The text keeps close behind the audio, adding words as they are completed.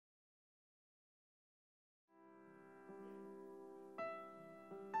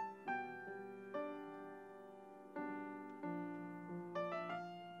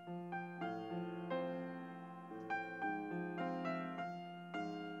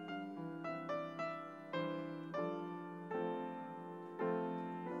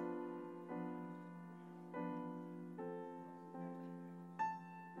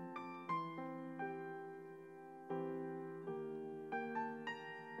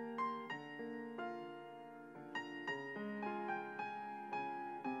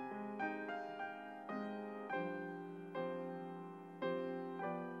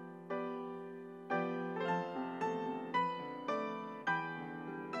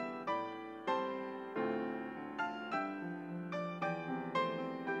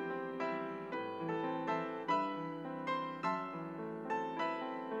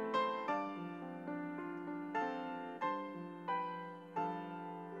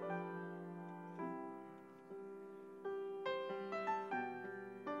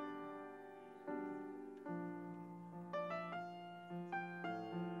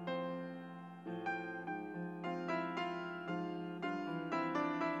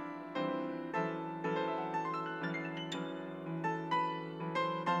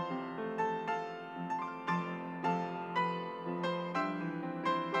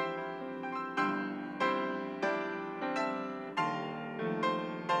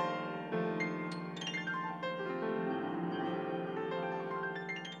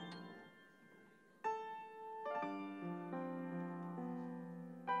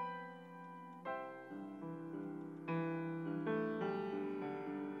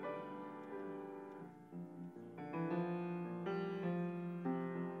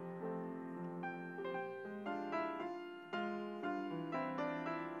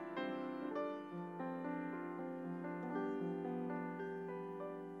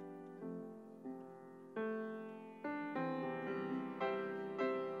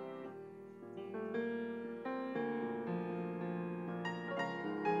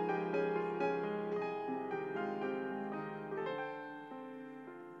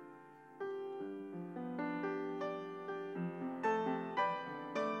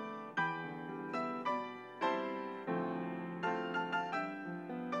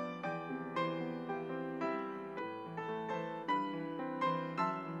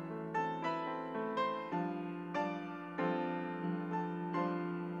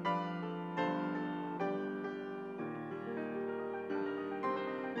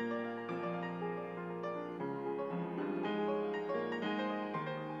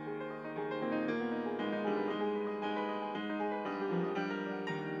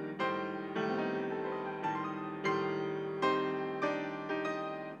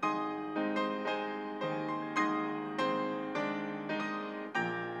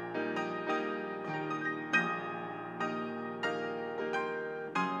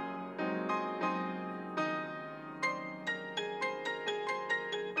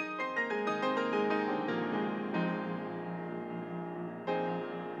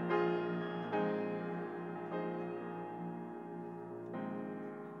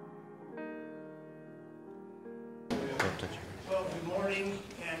Well, good morning,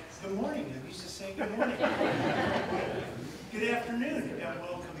 and good morning. I used to say good morning. Good afternoon, and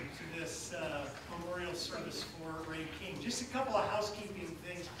welcome to this memorial service for Ray King. Just a couple of housekeeping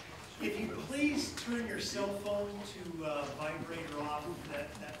things. If you please turn your cell phone to vibrate or off,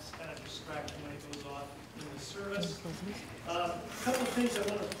 that's kind of distracting when it goes off in the service. A couple of things I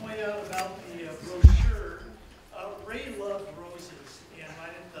want to point out about the brochure. Ray loved roses, and right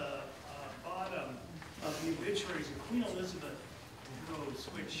at the bottom of the obituary is a Queen Elizabeth rose,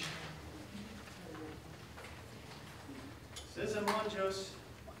 which says I'm on, Jose.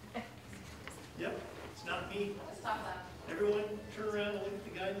 Yep, it's not me. Stop that. Everyone turn around and look at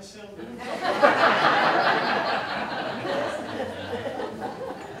the guy in the sound booth.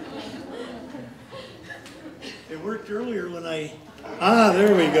 It worked earlier when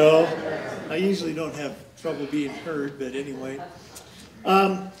there we go. I usually don't have trouble being heard, but anyway.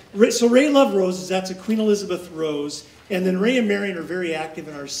 So Ray loved roses. That's a Queen Elizabeth rose. And then Ray and Marion are very active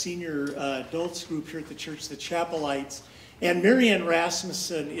in our senior adults group here at the church, the Chapelites. And Marianne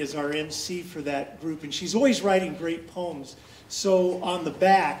Rasmussen is our MC for that group, and she's always writing great poems. So on the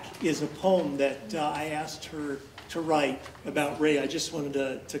back is a poem that I asked her to write about Ray. I just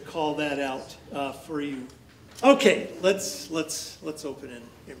wanted to call that out for you. Okay, let's open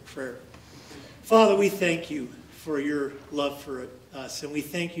in prayer. Father, we thank you for your love for us, and we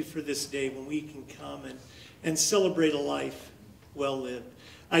thank you for this day when we can come and celebrate a life well lived.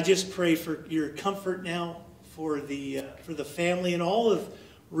 I just pray for your comfort now for the family and all of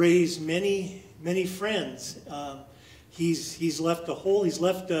Ray's many friends. He's left a hole. He's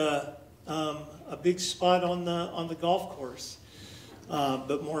left a big spot on the golf course,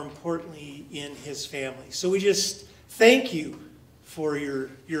 but more importantly in his family. So we just thank you for your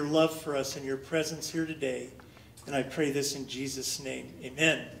love for us and your presence here today. And I pray this in Jesus' name.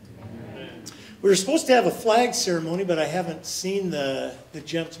 Amen. Amen. We were supposed to have a flag ceremony, but I haven't seen the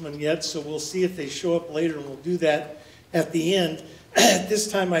gentlemen yet, so we'll see if they show up later, and we'll do that at the end. At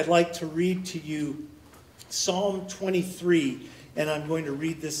this time, I'd like to read to you Psalm 23, and I'm going to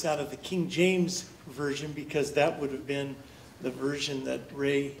read this out of the King James Version because that would have been the version that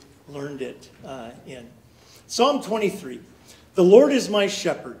Ray learned it in. Psalm 23. The Lord is my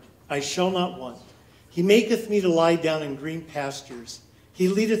shepherd, I shall not want. He maketh me to lie down in green pastures. He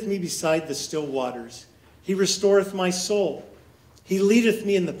leadeth me beside the still waters. He restoreth my soul. He leadeth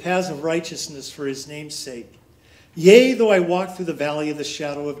me in the paths of righteousness for his name's sake. Yea, though I walk through the valley of the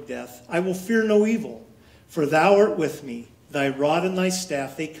shadow of death, I will fear no evil, for thou art with me. Thy rod and thy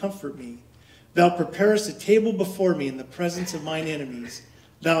staff, they comfort me. Thou preparest a table before me in the presence of mine enemies.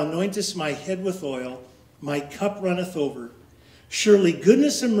 Thou anointest my head with oil. My cup runneth over. Surely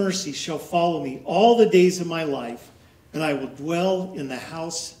goodness and mercy shall follow me all the days of my life, and I will dwell in the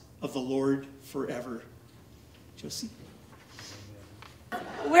house of the Lord forever. Josie?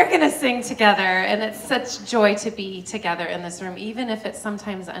 We're going to sing together, and it's such joy to be together in this room, even if it's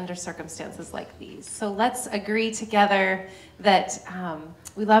sometimes under circumstances like these. So let's agree together that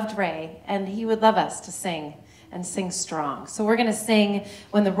we loved Ray, and he would love us to sing and sing strong. So we're going to sing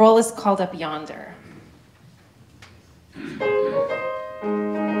When the Roll is Called Up Yonder.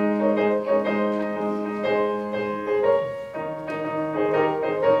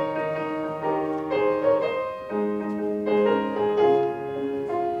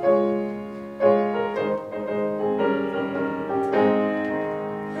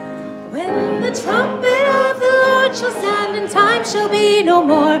 Shall stand and time shall be no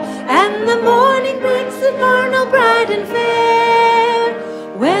more, and the morning breaks the morn all bright and fair.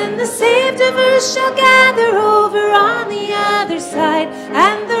 When the saved of earth shall gather over on the other side,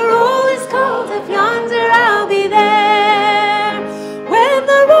 and the roll is called up yonder, I'll be there. When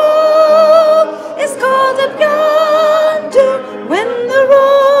the roll is called up yonder, when the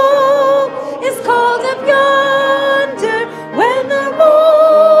roll is called up yonder, when the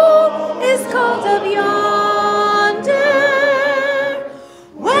roll is called up yonder.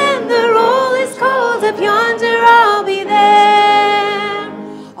 Yonder I'll be there.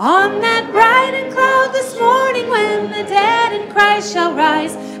 On that bright and cloudless morning when the dead in Christ shall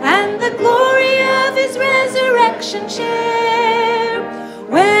rise and the glory of his resurrection share.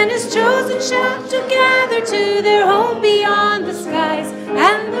 When his chosen shall gather to their home beyond the skies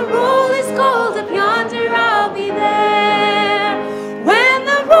and the roll is called up yonder, I'll be there. When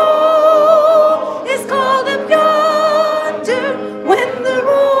the roll is called up yonder, when the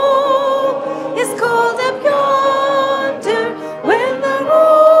roll is called up yonder, when the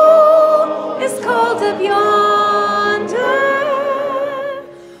roll is called up yonder,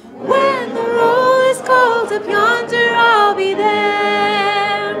 when the roll is called up yonder, I'll be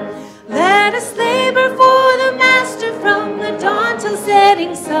there. Let us labor for the Master from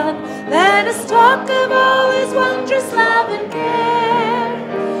talk of all his wondrous love and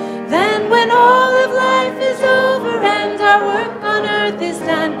care. Then when all of life is over and our work on earth is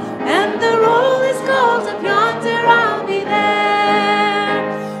done, and the roll is called up yonder, I'll be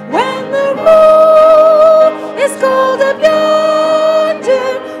there. When the roll is called up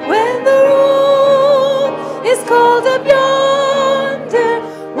yonder, when the roll is called up yonder,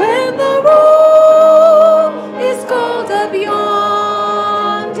 when the roll is called up yonder,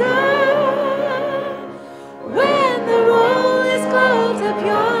 when the roll is called up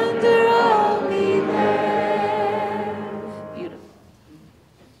yonder, I'll be there. Beautiful.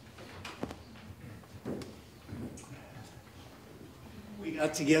 We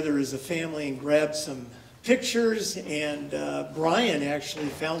got together as a family and grabbed some pictures, and Brian actually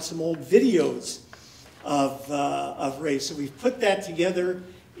found some old videos of Ray. So we've put that together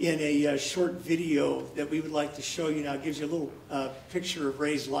in a short video that we would like to show you now. It gives you a little picture of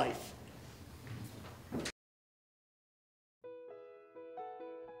Ray's life.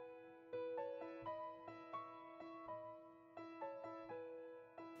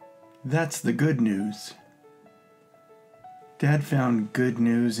 That's the good news. Dad found good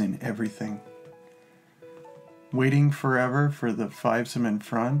news in everything. Waiting forever for the fivesome in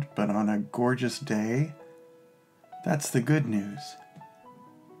front, but on a gorgeous day, that's the good news.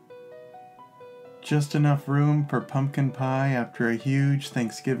 Just enough room for pumpkin pie after a huge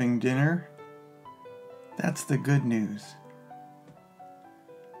Thanksgiving dinner, that's the good news.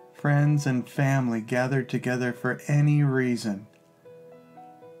 Friends and family gathered together for any reason,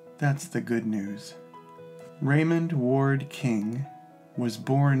 that's the good news. Raymond Ward King was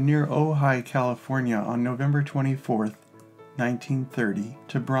born near Ojai, California on November 24th, 1930,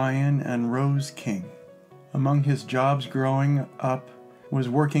 to Brian and Rose King. Among his jobs growing up was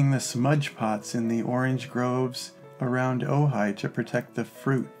working the smudge pots in the orange groves around Ojai to protect the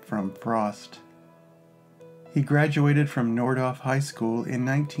fruit from frost. He graduated from Nordhoff High School in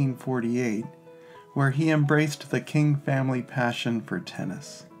 1948, where he embraced the King family passion for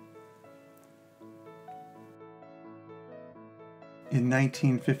tennis. In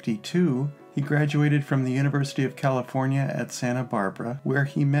 1952, he graduated from the University of California at Santa Barbara, where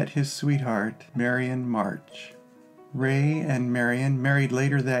he met his sweetheart, Marion March. Ray and Marion married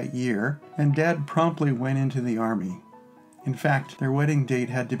later that year, and Dad promptly went into the Army. In fact, their wedding date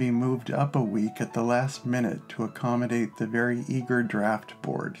had to be moved up a week at the last minute to accommodate the very eager draft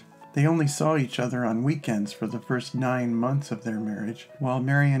board. They only saw each other on weekends for the first 9 months of their marriage, while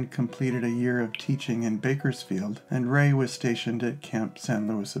Marion completed a year of teaching in Bakersfield, and Ray was stationed at Camp San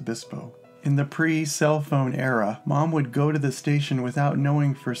Luis Obispo. In the pre-cell phone era, Mom would go to the station without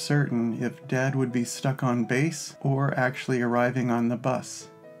knowing for certain if Dad would be stuck on base or actually arriving on the bus.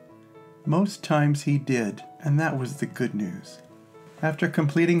 Most times he did, and that was the good news. After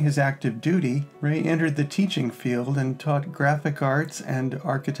completing his active duty, Ray entered the teaching field and taught graphic arts and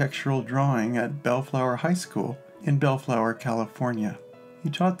architectural drawing at Bellflower High School in Bellflower, California. He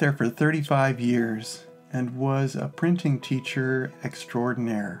taught there for 35 years and was a printing teacher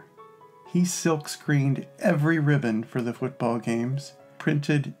extraordinaire. He silk-screened every ribbon for the football games,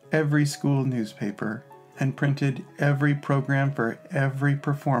 printed every school newspaper, and printed every program for every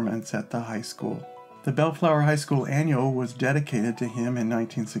performance at the high school. The Bellflower High School Annual was dedicated to him in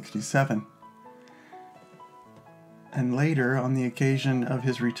 1967. And later, on the occasion of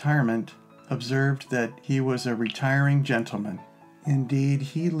his retirement, observed that he was a retiring gentleman. Indeed,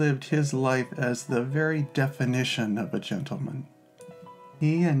 he lived his life as the very definition of a gentleman.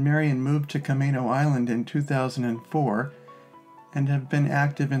 He and Marion moved to Camano Island in 2004 and have been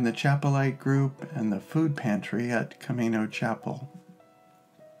active in the Chapelite group and the food pantry at Camano Chapel.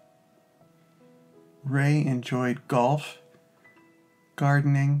 Ray enjoyed golf,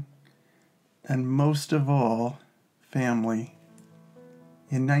 gardening, and most of all, family.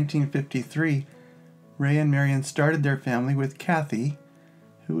 In 1953, Ray and Marion started their family with Kathy,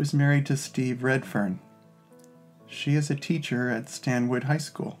 who was married to Steve Redfern. She is a teacher at Stanwood High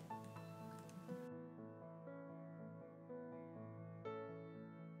School.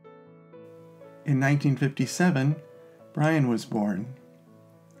 In 1957, Brian was born.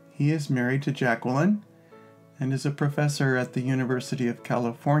 He is married to Jacqueline and is a professor at the University of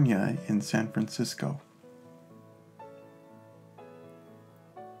California in San Francisco.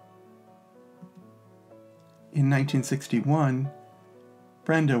 In 1961,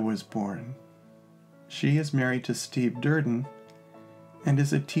 Brenda was born. She is married to Steve Durden and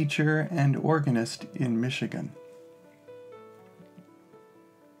is a teacher and organist in Michigan.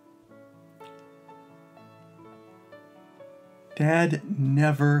 Dad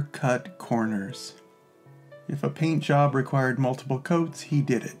never cut corners. If a paint job required multiple coats, he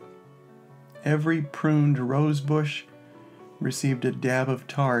did it. Every pruned rose bush received a dab of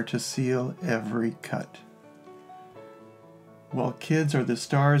tar to seal every cut. While kids are the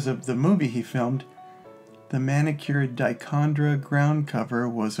stars of the movie he filmed, the manicured Dichondra ground cover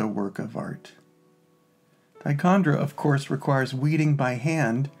was a work of art. Dichondra, of course, requires weeding by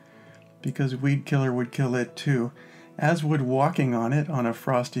hand because weed killer would kill it too, as would walking on it on a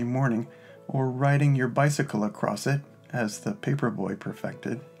frosty morning or riding your bicycle across it, as the paperboy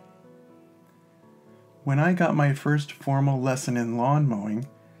perfected. When I got my first formal lesson in lawn mowing,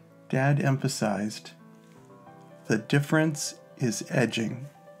 Dad emphasized, "The difference is edging."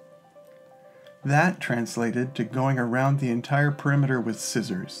 That translated to going around the entire perimeter with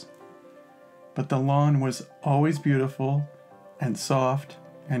scissors. But the lawn was always beautiful and soft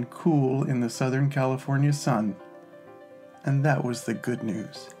and cool in the Southern California sun, and that was the good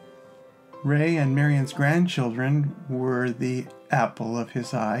news. Ray and Marion's grandchildren were the apple of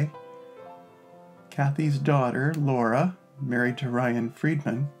his eye. Kathy's daughter, Laura, married to Ryan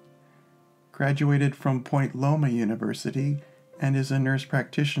Friedman, graduated from Point Loma University and is a nurse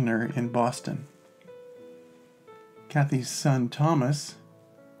practitioner in Boston. Kathy's son, Thomas,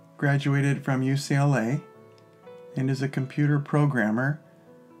 graduated from UCLA and is a computer programmer,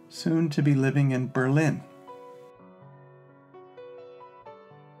 soon to be living in Berlin.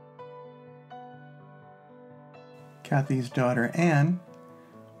 Kathy's daughter, Anne,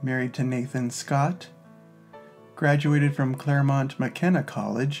 married to Nathan Scott, graduated from Claremont McKenna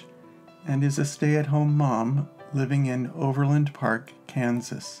College and is a stay-at-home mom living in Overland Park,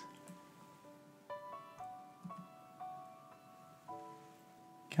 Kansas.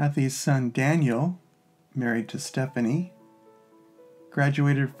 Kathy's son Daniel, married to Stephanie,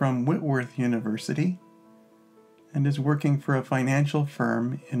 graduated from Whitworth University and is working for a financial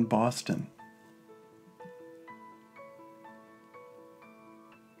firm in Boston.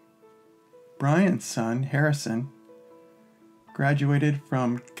 Brian's son, Harrison, graduated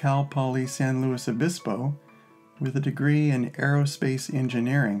from Cal Poly San Luis Obispo with a degree in aerospace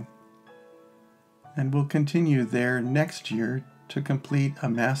engineering and will continue there next year to complete a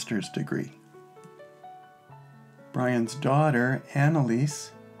master's degree. Brian's daughter,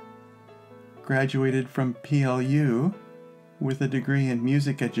 Annalise, graduated from PLU with a degree in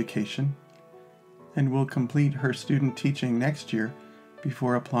music education and will complete her student teaching next year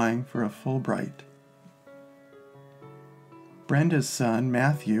before applying for a Fulbright. Brenda's son,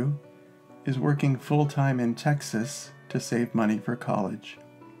 Matthew, is working full-time in Texas to save money for college.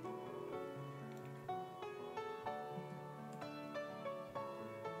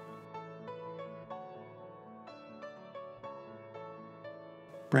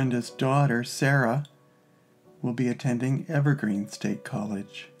 Brenda's daughter, Sarah, will be attending Evergreen State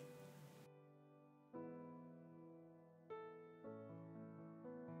College.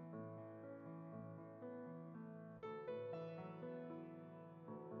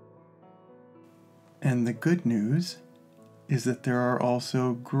 And the good news is that there are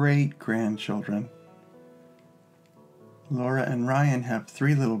also great-grandchildren. Laura and Ryan have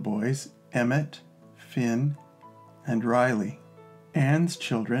 3 little boys, Emmett, Finn, and Riley. Anne's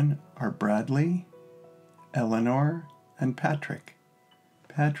children are Bradley, Eleanor, and Patrick.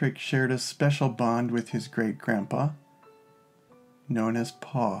 Patrick shared a special bond with his great-grandpa, known as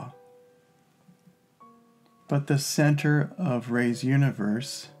Pa. But the center of Ray's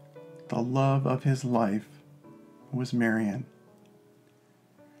universe, the love of his life, was Marion.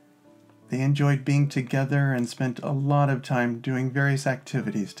 They enjoyed being together and spent a lot of time doing various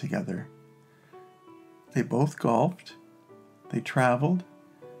activities together. They both golfed, they traveled,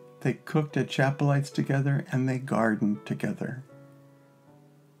 they cooked at Chapelites together, and they gardened together.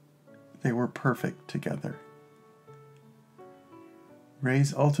 They were perfect together.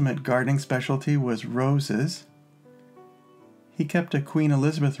 Ray's ultimate gardening specialty was roses. He kept a Queen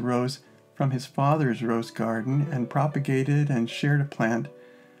Elizabeth rose from his father's rose garden and propagated and shared a plant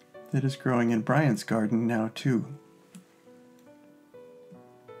that is growing in Brian's garden now too.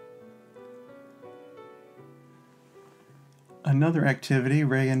 Another activity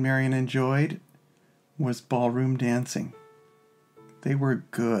Ray and Marion enjoyed was ballroom dancing. They were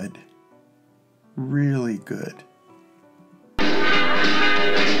good, really good.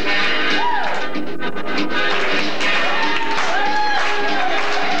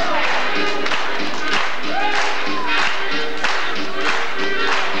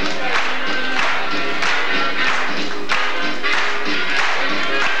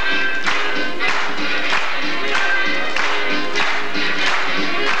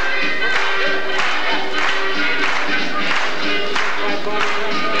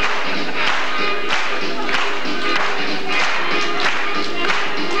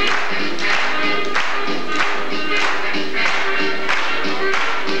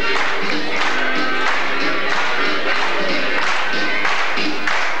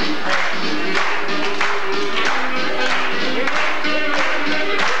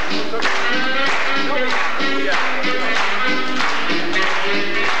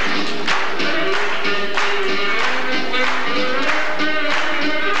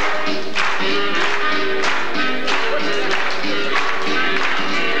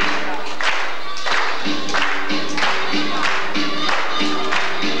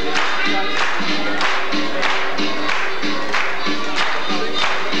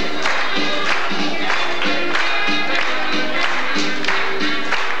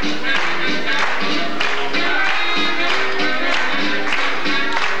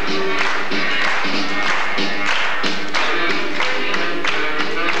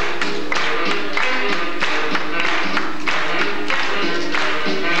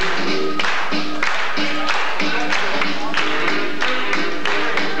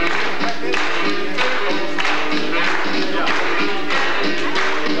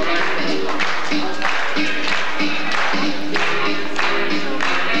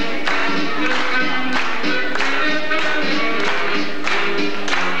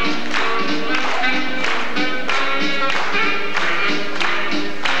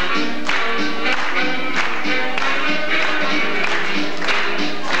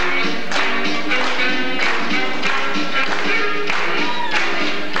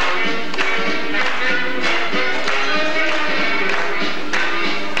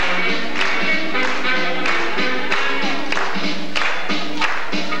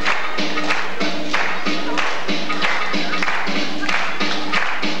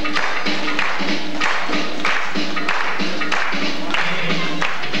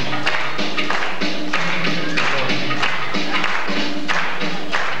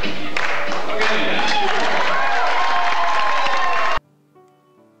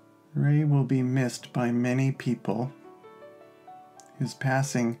 Ray will be missed by many people. His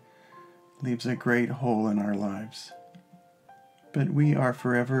passing leaves a great hole in our lives. But we are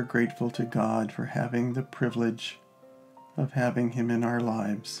forever grateful to God for having the privilege of having him in our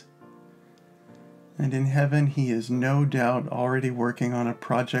lives. And in heaven, he is no doubt already working on a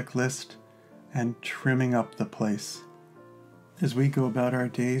project list and trimming up the place. As we go about our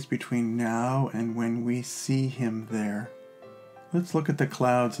days between now and when we see him there, let's look at the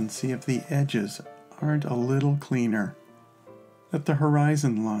clouds and see if the edges aren't a little cleaner. At the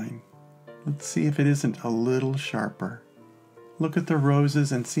horizon line, let's see if it isn't a little sharper. Look at the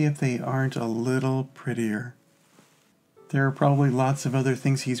roses and see if they aren't a little prettier. There are probably lots of other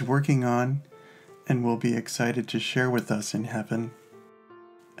things he's working on and will be excited to share with us in heaven.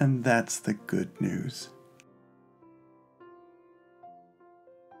 And that's the good news.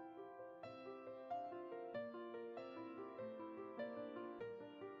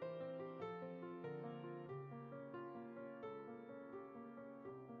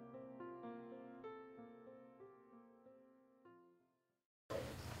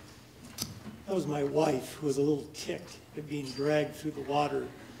 That was my wife, who was a little ticked at being dragged through the water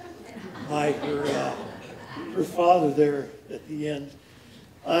by her father there at the end.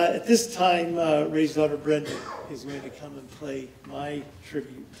 At this time, Ray's daughter Brenda is going to come and play my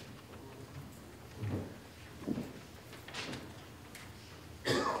tribute.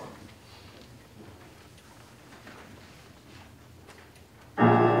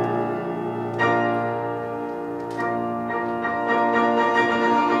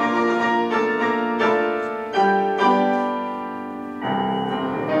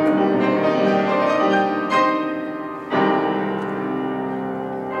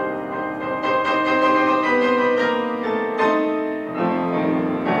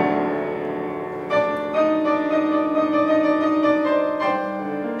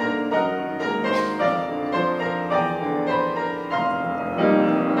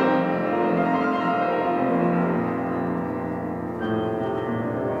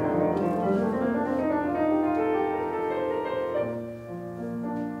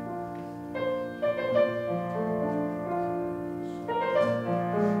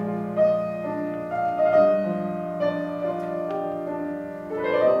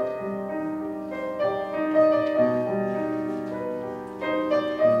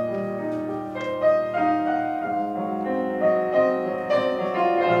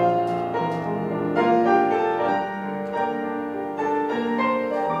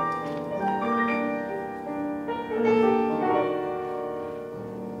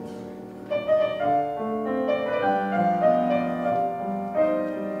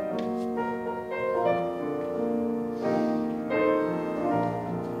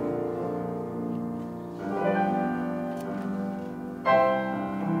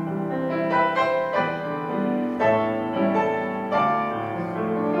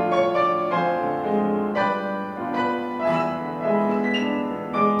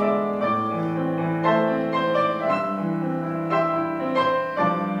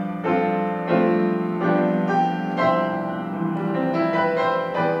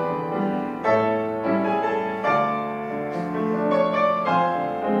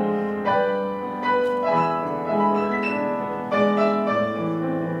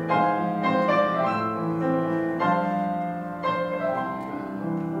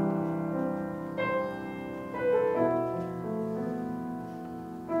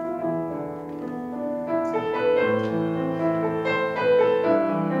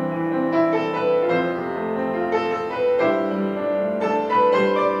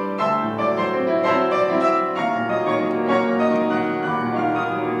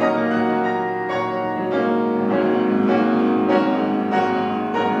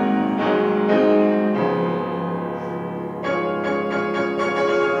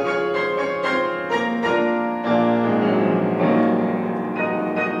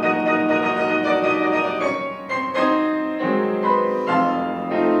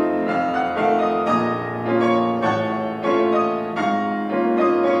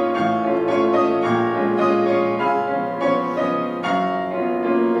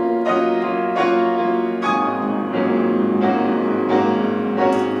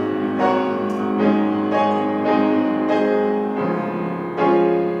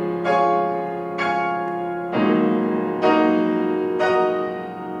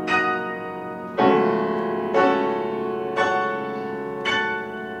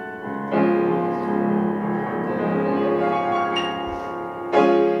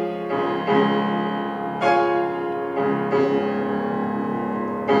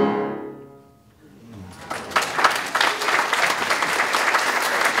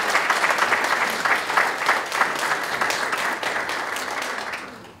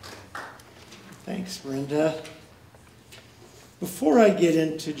 before I get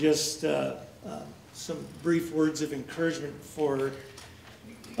into just some brief words of encouragement for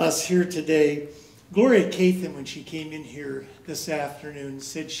us here today, Gloria Cathan, when she came in here this afternoon,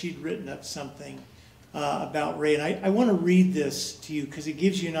 said she'd written up something about Ray. And I want to read this to you because it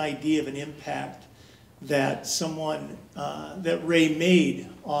gives you an idea of an impact that that Ray made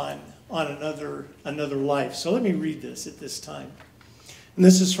on another life. So let me read this at this time. And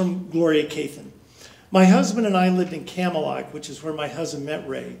this is from Gloria Cathan. My husband and I lived in Camelot, which is where my husband met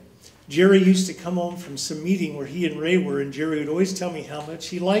Ray. Jerry used to come home from some meeting where he and Ray were, and Jerry would always tell me how much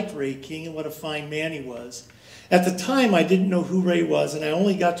he liked Ray King and what a fine man he was. At the time, I didn't know who Ray was, and I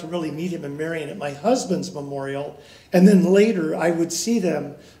only got to really meet him and Marion at my husband's memorial. And then later, I would see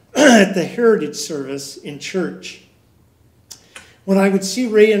them at the Heritage service in church. When I would see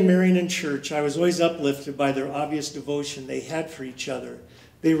Ray and Marion in church, I was always uplifted by their obvious devotion they had for each other.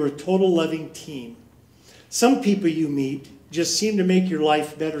 They were a total loving team. Some people you meet just seem to make your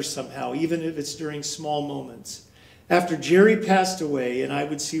life better somehow, even if it's during small moments. After Jerry passed away and I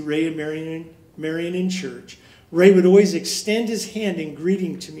would see Ray and Marion in church, Ray would always extend his hand in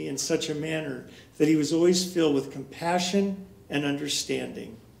greeting to me in such a manner that he was always filled with compassion and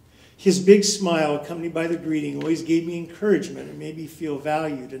understanding. His big smile, accompanied by the greeting, always gave me encouragement and made me feel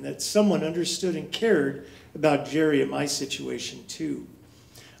valued and that someone understood and cared about Jerry and my situation too.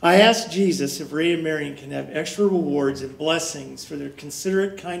 I asked Jesus if Ray and Marion can have extra rewards and blessings for their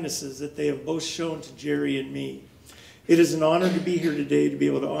considerate kindnesses that they have both shown to Jerry and me. It is an honor to be here today to be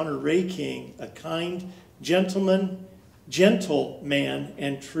able to honor Ray King, a kind, gentle man,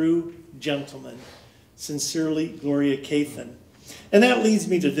 and true gentleman. Sincerely, Gloria Cathan. And that leads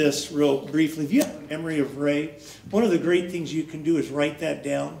me to this real briefly. If you have a memory of Ray, one of the great things you can do is write that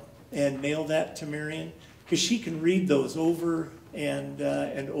down and mail that to Marion, because she can read those over and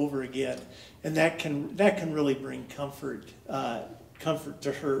over again, and that can really bring comfort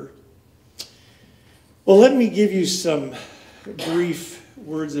to her. Well, let me give you some brief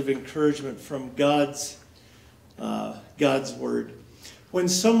words of encouragement from God's word. When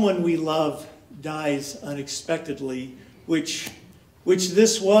someone we love dies unexpectedly, which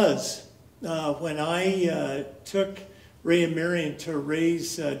this was, when I took Ray and Marion to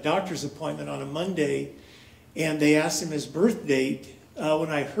Ray's doctor's appointment on a Monday, and they asked him his birth date. When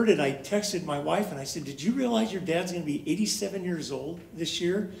I heard it, I texted my wife and I said, "Did you realize your dad's going to be 87 years old this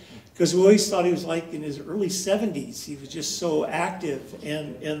year?" Because we always thought he was like in his early 70s. He was just so active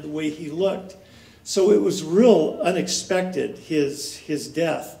and the way he looked. So it was real unexpected, his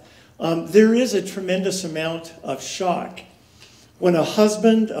death. There is a tremendous amount of shock. When a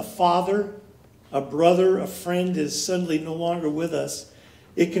husband, a father, a brother, a friend is suddenly no longer with us,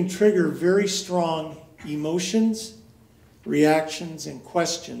 it can trigger very strong emotions, reactions, and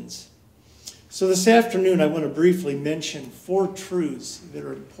questions. So this afternoon, I want to briefly mention 4 truths that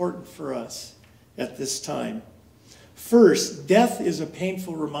are important for us at this time. First, death is a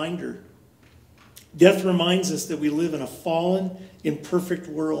painful reminder. Death reminds us that we live in a fallen, imperfect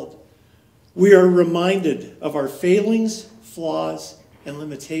world. We are reminded of our failings, flaws, and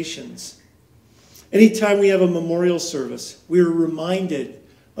limitations. Anytime we have a memorial service, we are reminded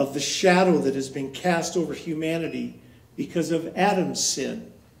of the shadow that has been cast over humanity because of Adam's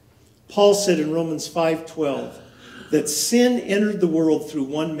sin. Paul said in Romans 5:12 that sin entered the world through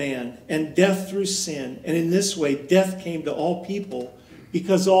one man and death through sin, and in this way death came to all people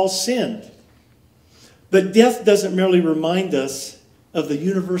because all sinned. But death doesn't merely remind us of the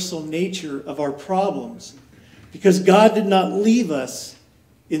universal nature of our problems, because God did not leave us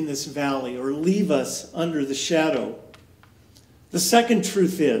in this valley or leave us under the shadow. The second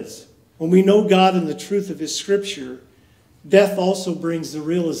truth is, when we know God and the truth of His Scripture, death also brings the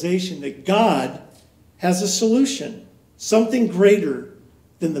realization that God has a solution, something greater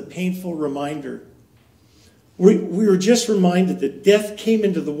than the painful reminder. We were just reminded that death came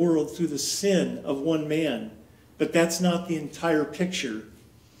into the world through the sin of one man, but that's not the entire picture.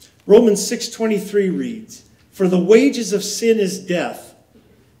 Romans 6:23 reads, "For the wages of sin is death,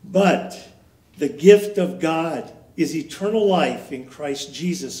 but the gift of God is eternal life in Christ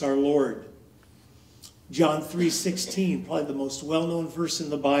Jesus our Lord." John 3:16, probably the most well-known verse in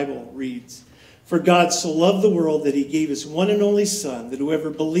the Bible, reads, "For God so loved the world that He gave His one and only Son, that whoever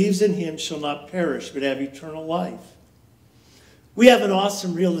believes in Him shall not perish but have eternal life." We have an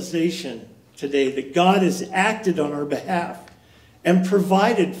awesome realization today that God has acted on our behalf and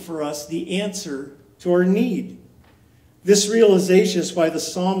provided for us the answer to our need. This realization is why the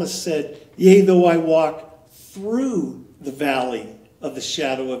psalmist said, "Yea, though I walk through the valley of the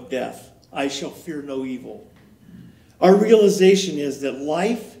shadow of death, I shall fear no evil." Our realization is that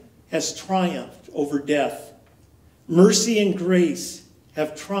life has triumphed over death. Mercy and grace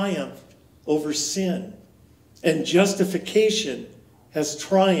have triumphed over sin, and justification has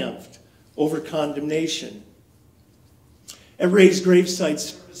triumphed over condemnation. At Ray's graveside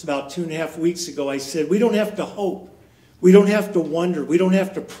service about 2.5 weeks ago, I said, we don't have to hope. We don't have to wonder. We don't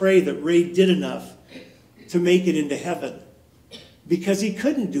have to pray that Ray did enough to make it into heaven, because he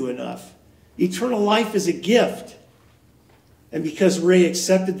couldn't do enough. Eternal life is a gift. And because Ray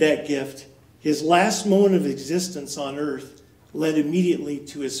accepted that gift, his last moment of existence on earth led immediately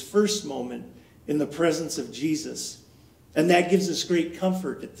to his first moment in the presence of Jesus. And that gives us great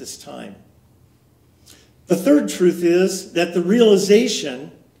comfort at this time. The third truth is that the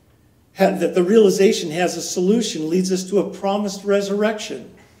realization has a solution leads us to a promised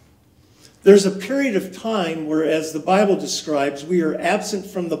resurrection. There's a period of time where, as the Bible describes, we are absent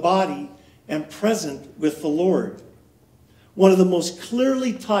from the body and present with the Lord. One of the most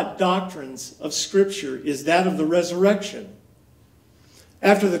clearly taught doctrines of Scripture is that of the resurrection.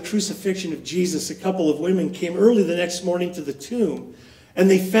 After the crucifixion of Jesus, a couple of women came early the next morning to the tomb, and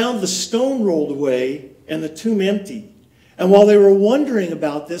they found the stone rolled away and the tomb empty. And while they were wondering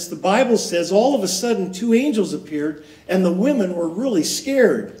about this, the Bible says all of a sudden 2 angels appeared, and the women were really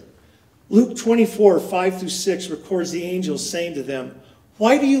scared. Luke 24:5-6 records the angels saying to them,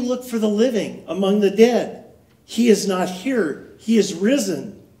 "Why do you look for the living among the dead? He is not here, he is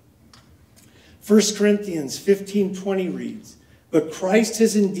risen." 1 Corinthians 15:20 reads, "But Christ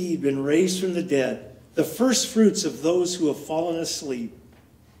has indeed been raised from the dead, the first fruits of those who have fallen asleep."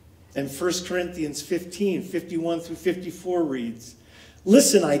 And 1 Corinthians 15:51-54 reads,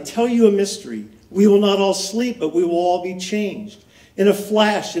 "Listen, I tell you a mystery. We will not all sleep, but we will all be changed. In a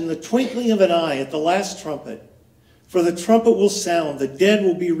flash, in the twinkling of an eye, at the last trumpet. For the trumpet will sound, the dead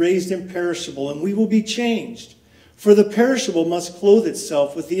will be raised imperishable, and we will be changed. For the perishable must clothe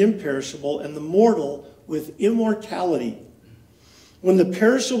itself with the imperishable, and the mortal with immortality. When the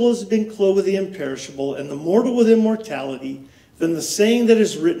perishable has been clothed with the imperishable, and the mortal with immortality, then the saying that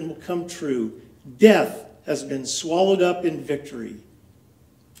is written will come true. Death has been swallowed up in victory."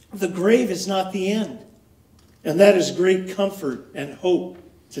 The grave is not the end. And that is great comfort and hope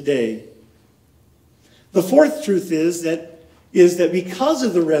today. The fourth truth is that because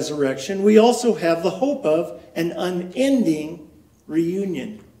of the resurrection, we also have the hope of an unending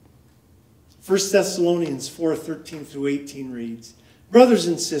reunion. 1 Thessalonians 4:13-18 reads, "Brothers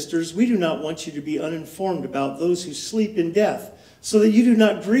and sisters, we do not want you to be uninformed about those who sleep in death, so that you do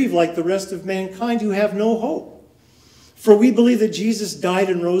not grieve like the rest of mankind who have no hope. For we believe that Jesus died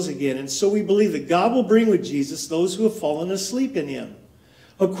and rose again, and so we believe that God will bring with Jesus those who have fallen asleep in him.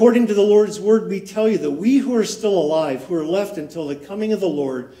 According to the Lord's word, we tell you that we who are still alive, who are left until the coming of the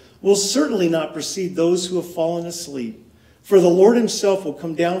Lord, will certainly not precede those who have fallen asleep. For the Lord himself will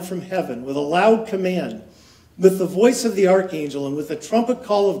come down from heaven with a loud command, with the voice of the archangel, and with the trumpet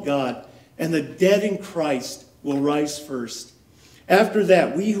call of God, and the dead in Christ will rise first. After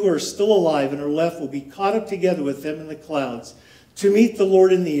that, we who are still alive and are left will be caught up together with them in the clouds to meet the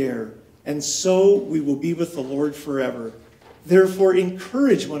Lord in the air, and so we will be with the Lord forever. Therefore,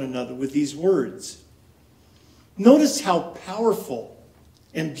 encourage one another with these words." Notice how powerful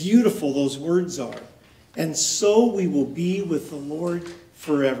and beautiful those words are. And so we will be with the Lord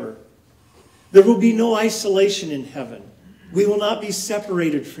forever. There will be no isolation in heaven. We will not be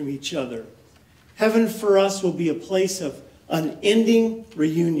separated from each other. Heaven for us will be a place of unending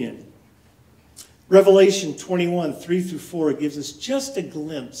reunion. Revelation 21:3-4 gives us just a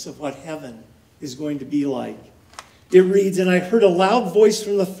glimpse of what heaven is going to be like. It reads, "And I heard a loud voice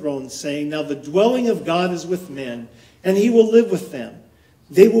from the throne saying, 'Now the dwelling of God is with men, and he will live with them.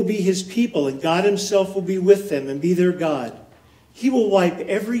 They will be his people, and God himself will be with them and be their God. He will wipe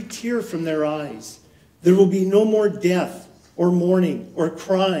every tear from their eyes. There will be no more death or mourning or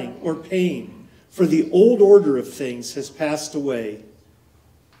crying or pain, for the old order of things has passed away.'"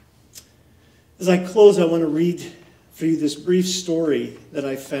 As I close, I want to read for you this brief story that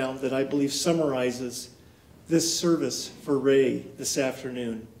I found that I believe summarizes this service for Ray this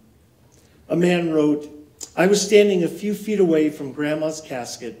afternoon. A man wrote, "I was standing a few feet away from Grandma's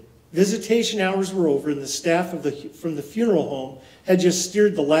casket. Visitation hours were over, and the staff from the funeral home had just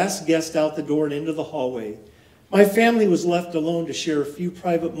steered the last guest out the door and into the hallway. My family was left alone to share a few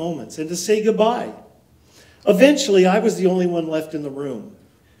private moments and to say goodbye. Eventually, I was the only one left in the room.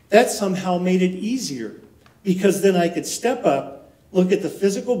 That somehow made it easier, because then I could step up, look at the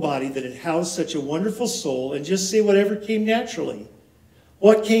physical body that had housed such a wonderful soul, and just say whatever came naturally.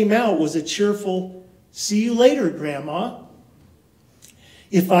 What came out was a cheerful, 'See you later, Grandma.'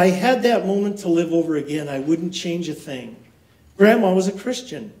 If I had that moment to live over again, I wouldn't change a thing. Grandma was a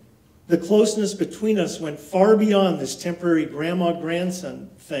Christian. The closeness between us went far beyond this temporary grandma-grandson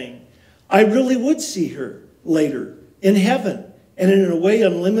thing. I really would see her later in heaven and in a way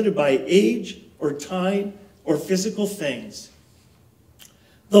unlimited by age or time or physical things.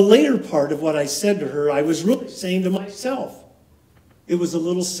 The later part of what I said to her, I was really saying to myself. It was a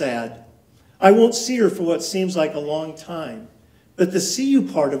little sad. I won't see her for what seems like a long time. But the see you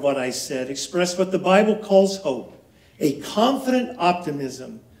part of what I said expressed what the Bible calls hope, a confident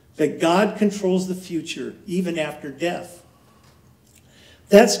optimism that God controls the future even after death.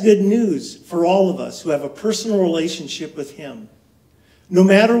 That's good news for all of us who have a personal relationship with Him. No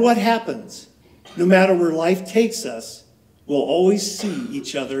matter what happens, no matter where life takes us, we'll always see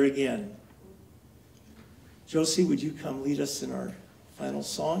each other again. Josie, would you come lead us in our final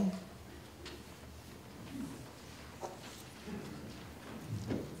song?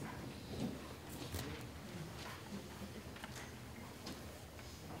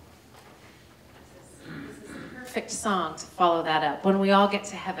 Perfect song to follow that up when we all get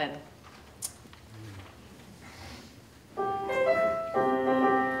to heaven.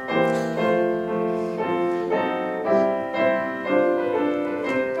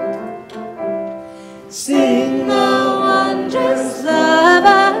 Sing the wondrous love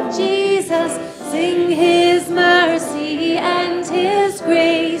of Jesus, sing His mercy and His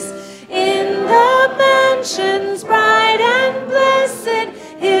grace. In the mansions bright and blessed,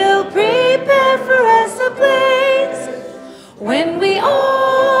 He'll prepare for us a place. When we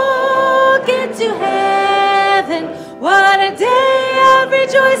all get to heaven, what a day of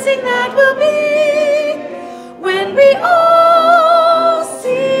rejoicing that will be. When we all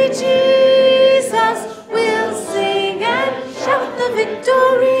see Jesus, we'll sing and shout the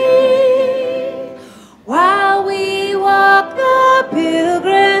victory. While we walk the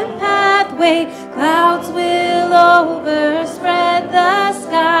pilgrim pathway, clouds will overspread the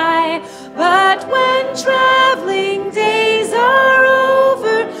sky. But when traveling days are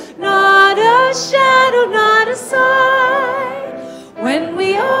over, not a shadow, not a sigh. When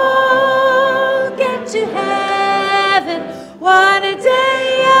we all get to heaven, what a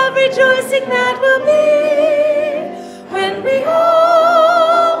day of rejoicing that will be. When we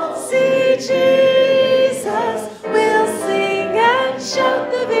all see Jesus, we'll sing and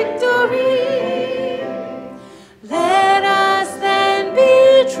shout the victory. Let us then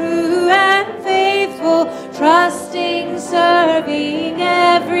be true and faithful, trusting, serving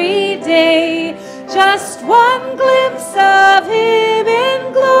every day. Just one glimpse of Him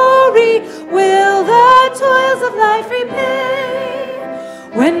in glory will the toils of life repay.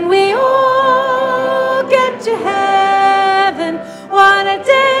 When we all get to heaven, what a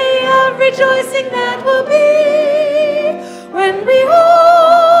day of rejoicing that will be. When we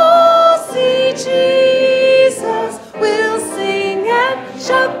all see Jesus, we'll sing and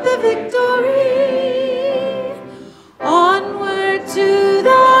shout the victory. Onward to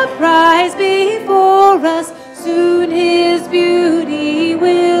the prize before us, soon His beauty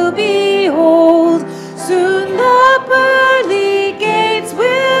will behold. Soon the pearly gates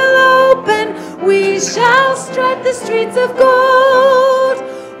will open, we shall strut the streets of gold.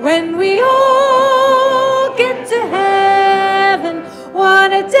 When we all get to heaven,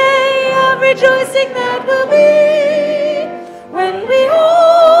 what a day of rejoicing that will be. When we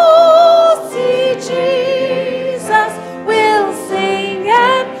all see Jesus, we'll sing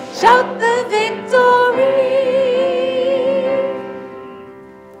and shout the victory.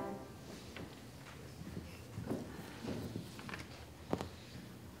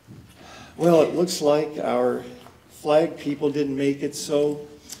 Well, it looks like our flag people didn't make it, so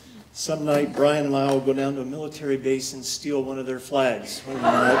some night Brian and I will go down to a military base and steal one of their flags. When we're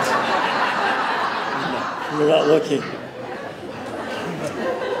not looking.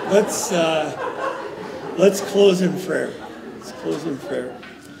 Let's close in prayer. Let's close in prayer.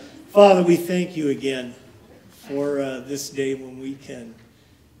 Father, we thank you again for this day when we can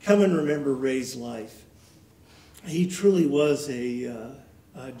come and remember Ray's life. He truly was a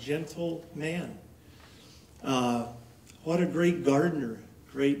gentle man. What a great gardener.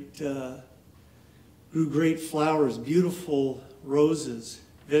 Grew great flowers, beautiful roses,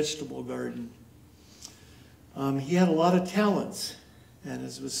 vegetable garden. He had a lot of talents, and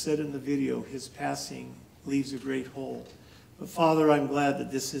as was said in the video, his passing leaves a great hole. But Father, I'm glad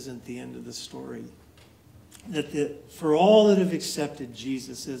that this isn't the end of the story. That for all that have accepted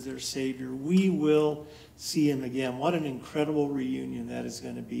Jesus as their Savior, we will see Him again. What an incredible reunion that is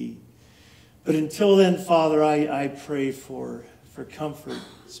going to be. But until then, Father, I pray for comfort,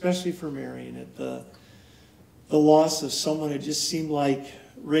 especially for Marion, at the loss of someone who just seemed like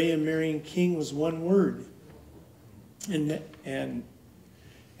Ray and Marion King was one word. And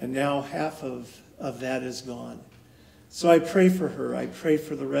And now half of that is gone. So I pray for her. I pray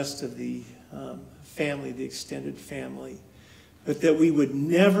for the rest of the family, the extended family. But that we would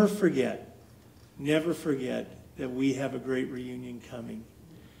never forget that we have a great reunion coming.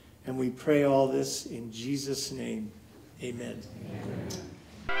 And we pray all this in Jesus' name. Amen. Amen.